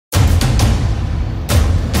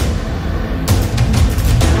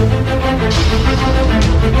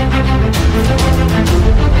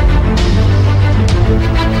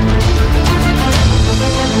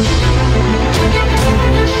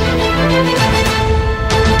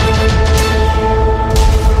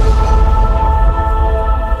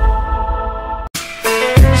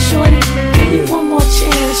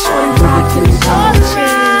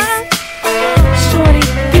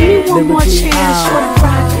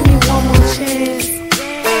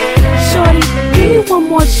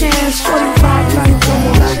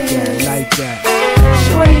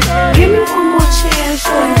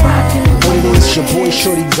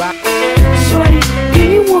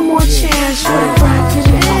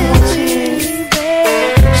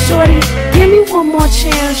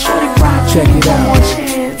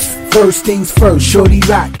First things first, Shorty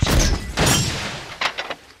Rock.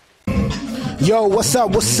 Yo, what's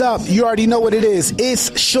up? What's up? You already know what it is.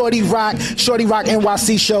 It's Shorty Rock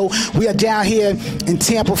NYC show. We are down here in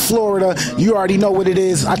Tampa, Florida. You already know what it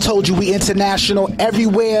is. I told you we international.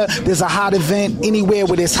 Everywhere there's a hot event, anywhere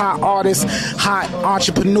where there's hot artists, hot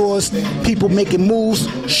entrepreneurs, people making moves,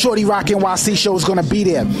 Shorty Rock NYC show is going to be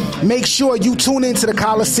there. Make sure you tune into the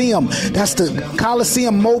Coliseum. That's the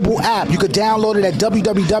Coliseum mobile app. You could download it at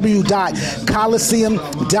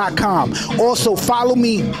www.coliseum.com. Also, follow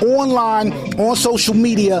me online on social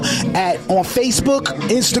media on Facebook,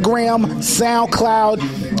 Instagram,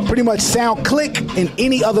 SoundCloud, pretty much SoundClick, and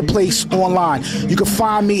any other place online. You can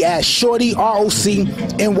find me at Shorty ROC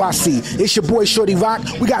NYC. It's your boy Shorty Rock.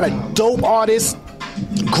 We got a dope artist,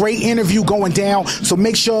 great interview going down, so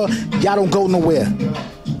make sure y'all don't go nowhere.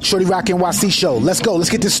 Shorty Rock NYC show. Let's go. Let's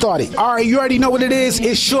get this started. All right, you already know what it is.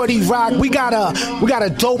 It's Shorty Rock. We got a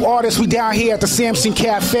dope artist. We down here at the Samson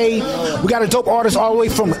Cafe. We got a dope artist all the way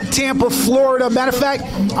from Tampa, Florida. Matter of fact,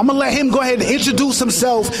 I'm gonna let him go ahead and introduce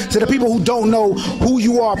himself to the people who don't know who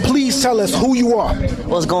you are. Please tell us who you are.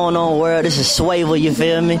 What's going on, world? This is Swavor, you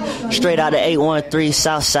feel me? Straight out of 813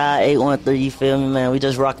 Southside 813, you feel me, man? We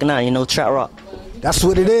just rocking out, you know, trap rock. That's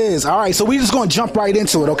what it is. All right, so we just gonna jump right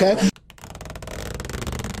into it, okay?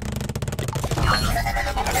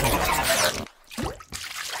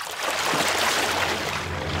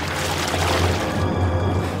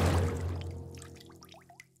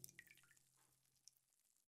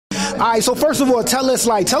 All right, so first of all, tell us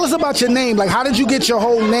about your name. Like, how did you get your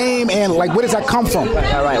whole name, and like, where does that come from?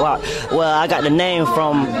 Right. Well, I got the name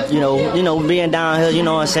from you know being down here, you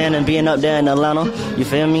know what I'm saying, and being up there in Atlanta. You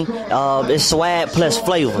feel me? It's swag plus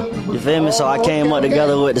flavor. You feel me? So I came up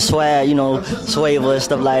together with the swag, you know, Swavor and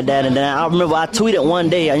stuff like that. And then I remember I tweeted one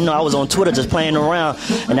day, you know, I was on Twitter just playing around,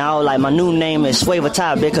 and I was like, my new name is Swavor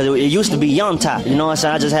Ty because it used to be Young Ty. You know what I'm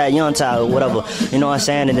saying? I just had Young Ty or whatever. You know what I'm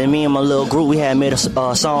saying? And then me and my little group, we had made a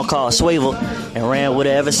song called Swavor and ran with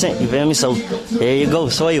it ever since. You feel me? So there you go,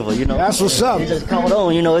 Swavor. You know, that's what's up. It just caught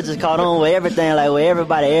on. You know, it just caught on with everything. Like with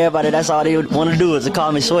everybody. That's all they want to do is to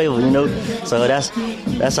call me Swavor. You know, so that's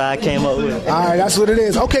how I came up with it. All right, that's what it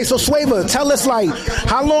is. Okay, so Swavor, tell us like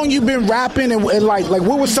how long you been rapping and like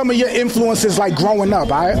what were some of your influences like growing up?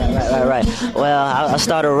 All right. Right. Well, I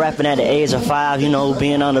started rapping at the age of 5. You know,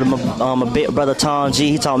 being under my big brother Tom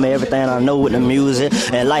G. He taught me everything I know with the music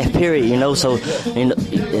and life. Period. You know, so you know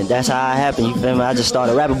that's how it happened. You feel me? I just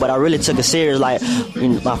started rapping, but I really took it serious like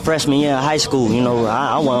my freshman year in high school. You know,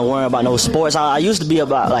 I wasn't worrying about no sports. I used to be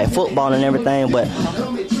about like football and everything, but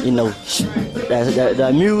you know,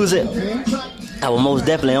 the music, I was most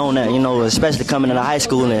definitely on that, you know, especially coming into high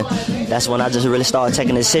school, and that's when I just really started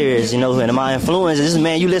taking it serious, you know, and my influence is this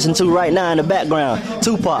man you listen to right now in the background,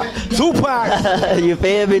 Tupac. You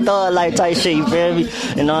feel me? Thug life type shit, you feel me?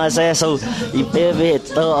 You know what I'm saying? So, you feel me?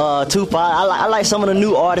 Tupac. I like some of the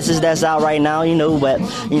new artists that's out right now, you know, but,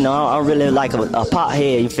 you know, I'm really like a pop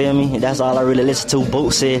head, you feel me? That's all I really listen to.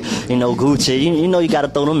 Bootsy, you know, Gucci, you know, you gotta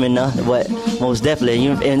throw them in there, but most definitely,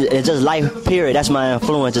 and just life, period. That's my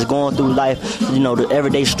influence, just going through life, you know, the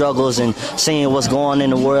everyday struggles and seeing what's going on in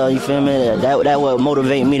the world, you feel me? That would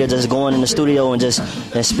motivate me to just go in the studio and just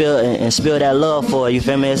spill that love for it, you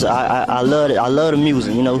feel me? I love it. I love the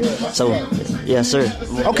music, you know. So, yes, sir.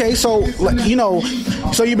 Okay, so you know,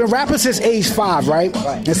 so you've been rapping since age 5, right?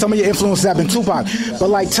 And some of your influences have been Tupac. But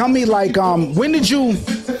like, tell me, like, when did you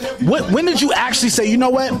actually say, you know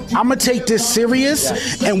what, I'm gonna take this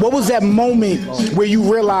serious? And what was that moment where you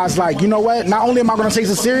realized, like, you know what, not only am I gonna take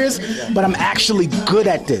this serious, but I'm actually good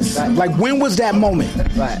at this? Like, when was that moment?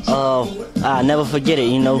 Right. I'll never forget it.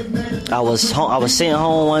 You know, I was sitting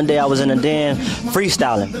home one day. I was in the den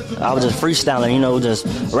freestyling. I was just freestyling, you know, just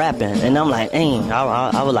rapping. And I'm like, dang.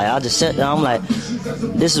 I was like, I just sat down. I'm like,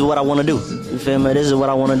 this is what I want to do. You feel me? This is what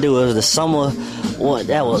I want to do. It was the summer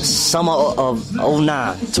that was summer of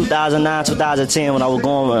 2009, 2010, when I was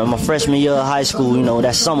going my freshman year of high school, you know,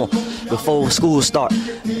 that summer before school start.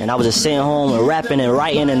 And I was just sitting home and rapping and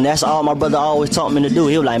writing, and that's all my brother always taught me to do.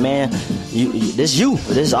 He was like, man, this you.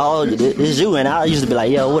 And I used to be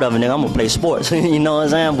like, yo, whatever, nigga, I'm gonna play sports. You know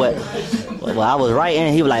what I'm saying? But well, I was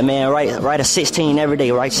writing. He was like, man, write a 16 every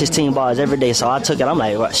day. Write 16 bars every day. So I took it. I'm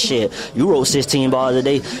like, well, shit, you wrote 16 bars a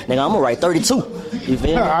day. Nigga, I'm going to write 32. You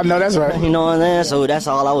feel me? I know that's right. You know what I'm saying? So that's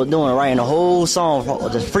all I was doing, writing the whole song,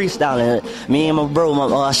 just freestyling. Me and my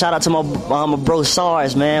bro, shout out to my bro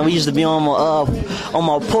SARS, man. We used to be on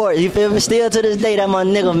my porch. You feel me? Still to this day, that my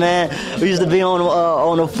nigga, man. We used to be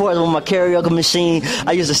on the porch with my karaoke machine.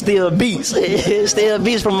 I used to steal beats. Steal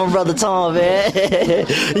beats from my brother Tom, man.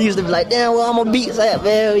 He used to be like, damn, where all my beats at,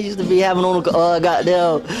 man? We used to be having on the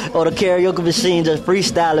the karaoke machine, just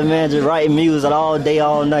freestyling, man, just writing music all day,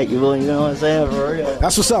 all night. You know what I'm saying? For real.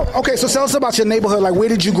 That's what's up. Okay, so tell us about your neighborhood. Like, where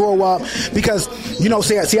did you grow up? Because, you know,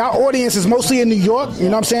 see, our audience is mostly in New York. You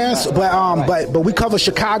know what I'm saying? But we cover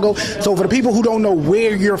Chicago. So for the people who don't know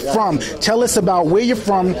where you're from, tell us about where you're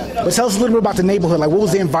from. But tell us a little bit about the neighborhood. Like, what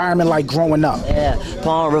was the environment like growing up? Yeah,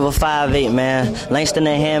 Palm River 5'8", man. Langston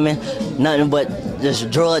and Hammond. Nothing but just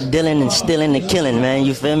drug dealing and stealing and killing, man.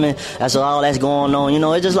 You feel me? That's all that's going on. You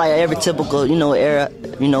know, it's just like every typical, you know,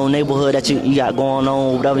 neighborhood that you got going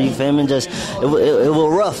on, whatever. You feel me? Just it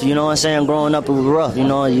was rough. You know what I'm saying? Growing up, it was rough. You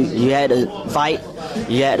know, you had to fight.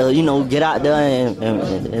 You had to, you know, get out there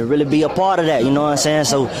and really be a part of that. You know what I'm saying?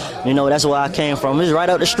 So, you know, that's where I came from. It's right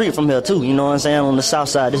up the street from here too. You know what I'm saying? On the south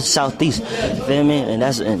side, this is southeast. You feel me? And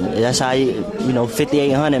that's how you know,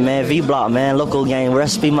 5800, man. V Block, man. Loco gang.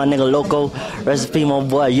 Recipe my nigga Loco. Recipe my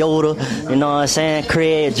boy Yoda. You know what I'm saying?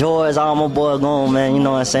 Craig, George, all my boys going, man. You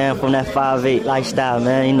know what I'm saying? From that 5'8" lifestyle,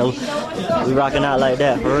 man. You know, we rocking out like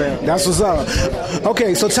that for real. That's what's up.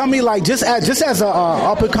 Okay, so tell me, like, just as a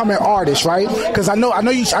up and coming artist, right? Because I know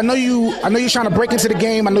you're trying to break into the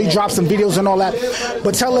game. I know you dropped some videos and all that.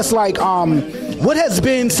 But tell us, like, what has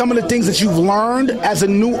been some of the things that you've learned as a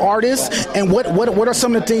new artist, and what are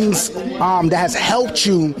some of the things that has helped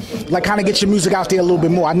you, like, kind of get your music out there a little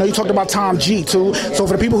bit more? I know you talked about Tom G too. So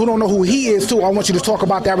for the people who don't know who he is too, I want you to talk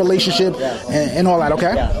about that relationship and all that.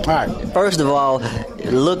 Okay. Yeah. All right. First of all,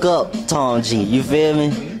 look up Tom G. You feel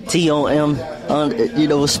me? TOM, you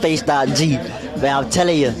know, space.G. Man, I'm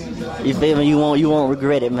telling you. You feel me? You won't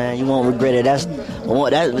regret it, man. You won't regret it. That's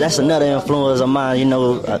another influence of mine. You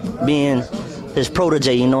know, being his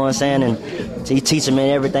protege. You know what I'm saying? And he teaching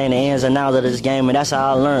me everything, the ins and outs of this game, and that's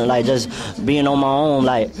how I learned. Like, just being on my own.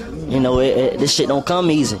 Like, you know, this shit don't come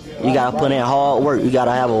easy. You gotta put in hard work. You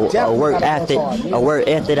gotta have a work ethic,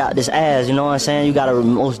 out this ass. You know what I'm saying? You gotta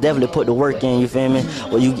most definitely put the work in. You feel me?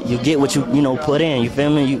 Well, you get what you put in. You feel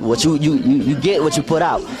me? You get what you put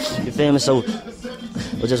out. You feel me? So,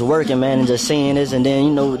 we're just working, man, and just seeing this, and then,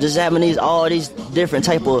 you know, just having all these different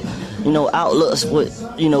type of, you know, outlets with,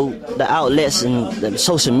 you know, the outlets and the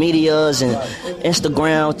social medias and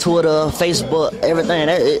Instagram, Twitter, Facebook, everything.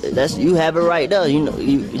 That's you have it right there. You know,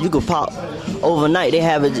 you could pop overnight. They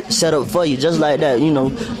have it set up for you just like that, you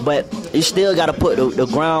know. But you still got to put the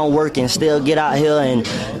groundwork and still get out here and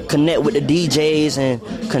connect with the DJs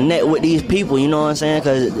and connect with these people. You know what I'm saying?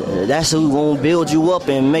 Because that's who gonna build you up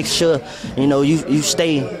and make sure, you know, you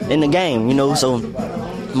stay in the game. You know, so.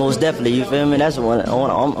 Most definitely, you feel me? That's what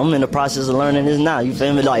I'm in the process of learning this now. You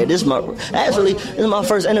feel me? Like, this is my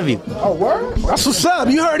first interview. Oh, word? That's what's up.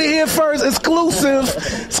 You heard it here first. Exclusive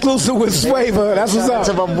with Swavor. That's what's up.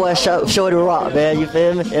 To my boy Shorty Rock, man. You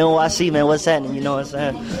feel me? NYC, man. What's happening? You know what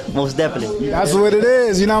I'm saying? Most definitely. That's what it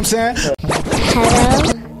is. You know what I'm saying?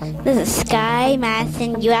 Hello, this is Sky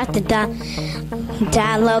Madison. You have to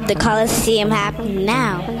download the Coliseum app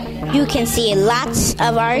now. You can see lots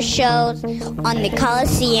of our shows on the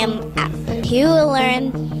Coliseum app. You will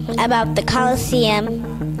learn about the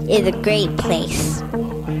Coliseum is a great place.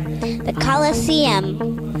 The Coliseum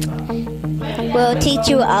will teach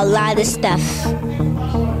you a lot of stuff.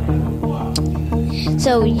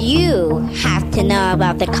 So you have to know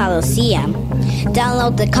about the Coliseum.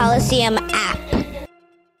 Download the Coliseum app.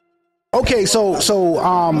 Okay, so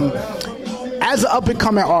as an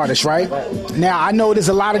up-and-coming artist, right? Now, I know there's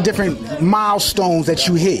a lot of different milestones that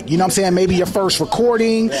you hit. You know what I'm saying? Maybe your first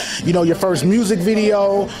recording, you know, your first music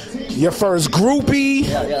video, your first groupie. You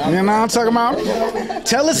know what I'm talking about?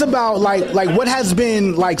 Tell us about, like what has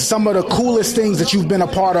been, like, some of the coolest things that you've been a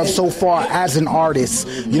part of so far as an artist.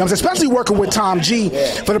 You know what I'm saying? Especially working with Tom G.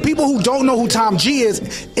 For the people who don't know who Tom G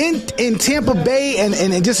is, in Tampa Bay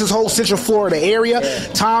and just this whole Central Florida area,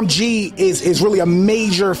 Tom G is really a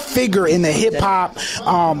major figure in the hip hip hop,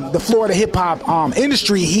 the Florida hip hop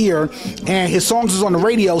industry here, and his songs is on the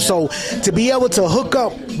radio. So to be able to hook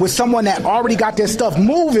up with someone that already got their stuff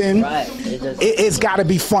moving, it's got to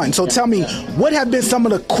be fun. So tell me, what have been some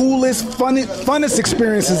of the coolest, funnest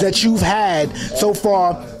experiences that you've had so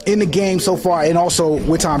far in the game so far, and also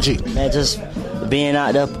with Tom G? Man, just being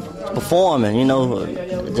out there performing, you know,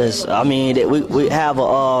 we have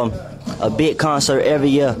a big concert every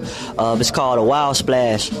year. It's called a Wild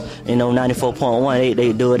Splash, you know, 94.1.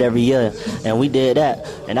 They do it every year, and we did that,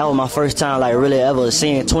 and that was my first time like really ever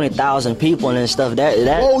seeing 20,000 people and stuff.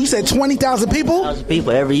 Oh, you said 20,000 people? 20,000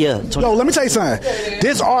 people every year. Yo, let me tell you something.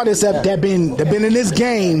 This artists that been in this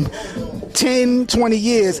game 10, 20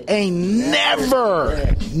 years ain't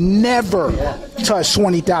never touched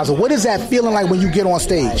 20,000. What is that feeling like when you get on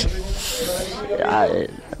stage?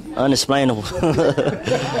 Unexplainable,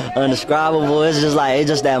 undescribable. It's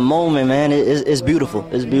just that moment, man. It's beautiful.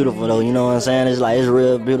 It's beautiful though. You know what I'm saying? It's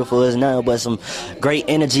real beautiful. It's nothing but some great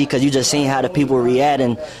energy, because you just seen how the people react,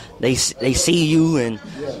 and they see you, and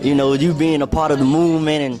you know, you being a part of the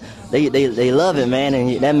movement, and they love it, man,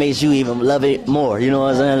 and that makes you even love it more. You know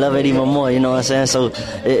what I'm saying? Love it even more. You know what I'm saying? So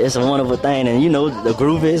it's a wonderful thing, and you know, the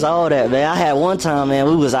groove is all that, man. I had one time, man,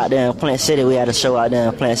 we was out there in Plant City. We had a show out there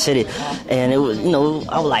in Plant City, and it was, you know,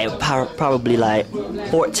 I was like probably like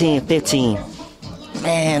 14, 15.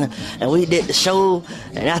 Man, and we did the show,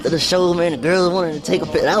 and after the show, man, the girls wanted to take a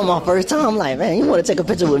picture. That was my first time. I'm like, man, you want to take a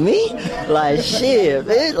picture with me? Like, shit,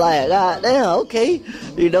 man. Like, goddamn, okay.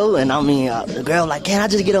 You know, and I mean, the girl was like, can I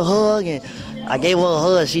just get a hug? And I gave her a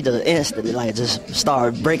hug. She just instantly, like, just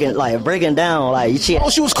started breaking down. Like, she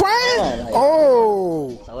was crying?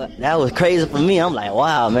 So that was crazy for me. I'm like,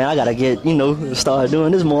 wow, man, I got to get, you know, start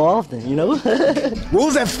doing this more often, you know? What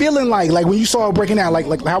was that feeling like when you saw her breaking down?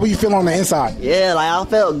 Like how were you feeling on the inside? Yeah, like, I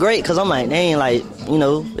felt great, because I'm like, dang, like, you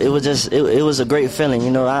know, it was just, it was a great feeling,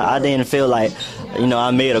 you know? I didn't feel like, you know,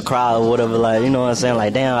 I made her cry or whatever, like, you know what I'm saying?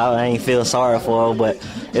 Like, damn, I ain't feel sorry for her, but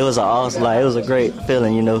it was awesome, like, it was a great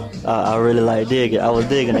feeling, you know? I really, like, dig it. I was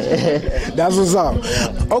digging it. That's what's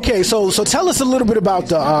up. Okay, so tell us a little bit about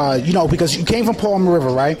the, you know, because you came from Palm River,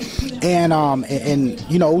 right? And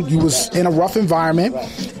you know, you was in a rough environment,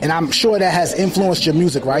 and I'm sure that has influenced your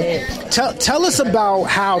music, right? Tell us about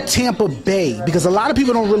how Tampa Bay, because a lot of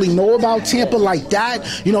people don't really know about Tampa like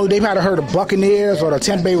that. You know, they've had heard of Buccaneers or the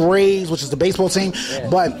Tampa Bay Rays, which is the baseball team,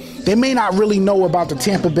 but they may not really know about the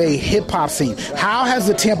Tampa Bay hip-hop scene. How has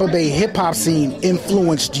the Tampa Bay hip-hop scene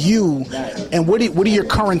influenced you, and what are your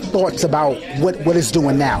current thoughts about what it's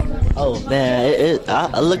doing now? Oh, man,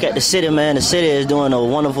 I look at the city, man. The city is doing a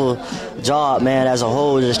wonderful job, man, as a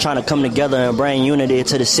whole, just trying to come together and bring unity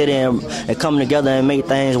to the city and come together and make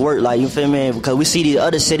things work, like, you feel me? Because we see these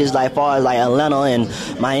other cities, like far as like Atlanta and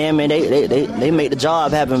Miami, they make the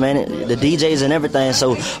job happen, man, the DJs and everything.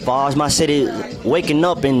 So far as my city waking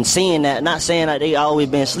up and seeing that, not saying that they always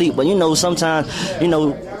been asleep, but you know, sometimes, you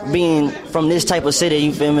know, being from this type of city,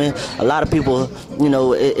 you feel me, a lot of people, you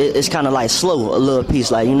know, it's kind of like slow a little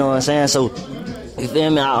piece, like, you know what I'm saying? So you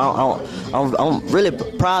feel me? I'm really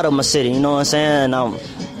proud of my city, you know what I'm saying? I'm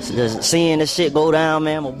just seeing this shit go down,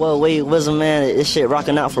 man. My boy Wade Wisdom, man, this shit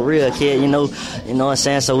rocking out for real, kid, you know what I'm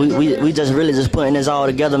saying? So we just really just putting this all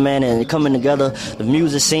together, man, and coming together, the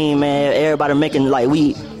music scene, man, everybody making, like,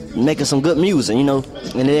 we making some good music, you know,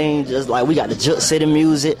 and it ain't just like we got the Juk City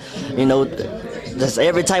music, you know, just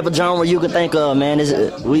every type of genre you can think of, man.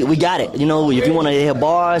 We got it, you know. If you want to hear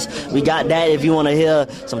bars, we got that. If you want to hear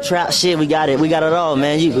some trap shit, we got it. We got it all,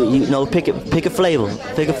 man. You know, pick a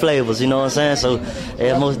flavors, you know what I'm saying? So,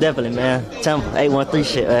 yeah, most definitely, man. Temple 813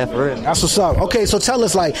 shit, man, for real. That's what's up. Okay, so tell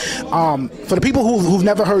us, like, for the people who've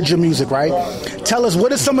never heard your music, right? Tell us,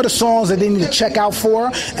 what are some of the songs that they need to check out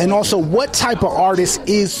for, and also what type of artist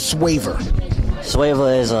is Swavor?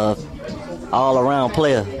 Swavor is a all-around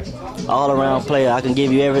player. All-around player. I can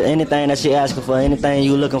give you anything that you're asking for, anything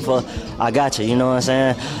you're looking for, I got you, you know what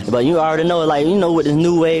I'm saying? But you already know, like, you know, with the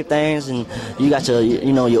new wave things, and you got your,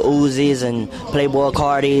 you know, your Uzis and Playboy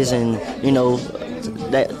Cardis and, you know,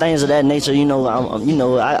 things of that nature, you know.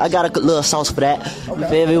 I got a little sauce for that. You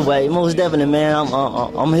feel me? But most definitely, man,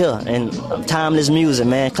 I'm here, and timeless music,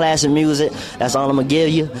 man, classic music. That's all I'm gonna give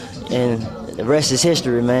you, and the rest is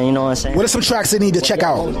history, man. You know what I'm saying? What are some tracks they need to check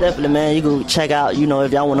out? Definitely, man. You can check out, you know,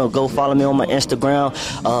 if y'all want to go follow me on my Instagram.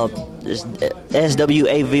 It's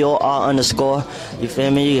SWAVOR_. You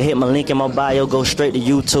feel me? You can hit my link in my bio, go straight to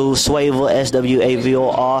YouTube, Swavor,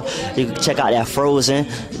 SWAVOR. You can check out that Frozen,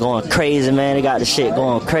 going crazy, man. They got the shit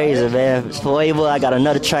going crazy, man. Swavor, I got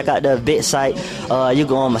another track out there, Bit Site. You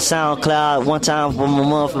go on my SoundCloud one time for my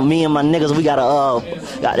month. For me and my niggas, we got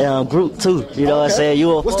a group too. You know what I'm saying?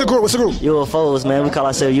 UFO. What's the group? UFOs, man. We call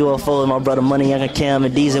ourselves UFOs. My brother Money Young and Cam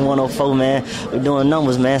and D's in 104, man. We doing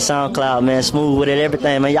numbers, man. SoundCloud, man. Smooth with it,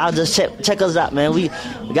 everything, man. Y'all just check us out, man. We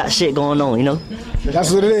got shit going on, you know.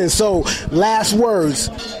 That's what it is. So, last words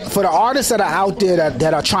for the artists that are out there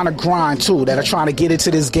that are trying to grind too, that are trying to get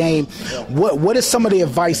into this game. What is some of the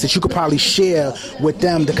advice that you could probably share with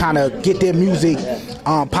them to kind of get their music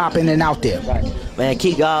popping and out there? Man,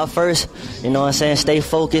 keep God first. You know what I'm saying? Stay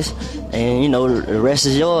focused, and you know the rest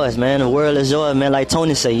is yours, man. The world is yours, man. Like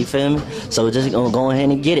Tony say, you feel me? So just go ahead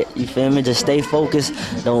and get it. You feel me? Just stay focused.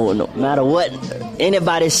 No matter what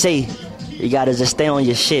anybody say. You gotta just stay on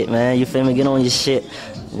your shit, man. You feel me? Get on your shit.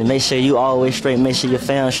 And make sure you always straight. Make sure your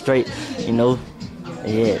family's straight. You know,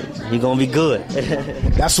 yeah, you're gonna be good.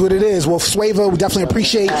 That's what it is. Well, Swavor, we definitely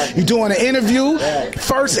appreciate you doing an interview.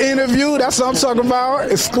 First interview. That's what I'm talking about.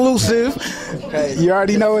 Exclusive. You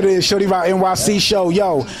already know it is. Shorty Rock NYC show.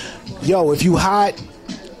 Yo, if you hot,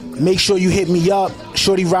 make sure you hit me up.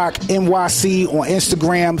 Shorty Rock NYC on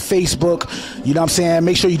Instagram, Facebook. You know what I'm saying?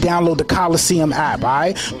 Make sure you download the Coliseum app, all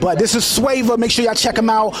right? But this is Swavor. Make sure y'all check him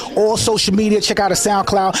out. All social media. Check out his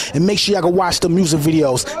SoundCloud. And make sure y'all go watch the music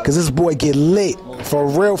videos. Because this boy get lit. For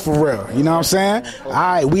real, for real. You know what I'm saying? All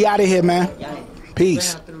right, we out of here, man.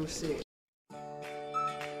 Peace.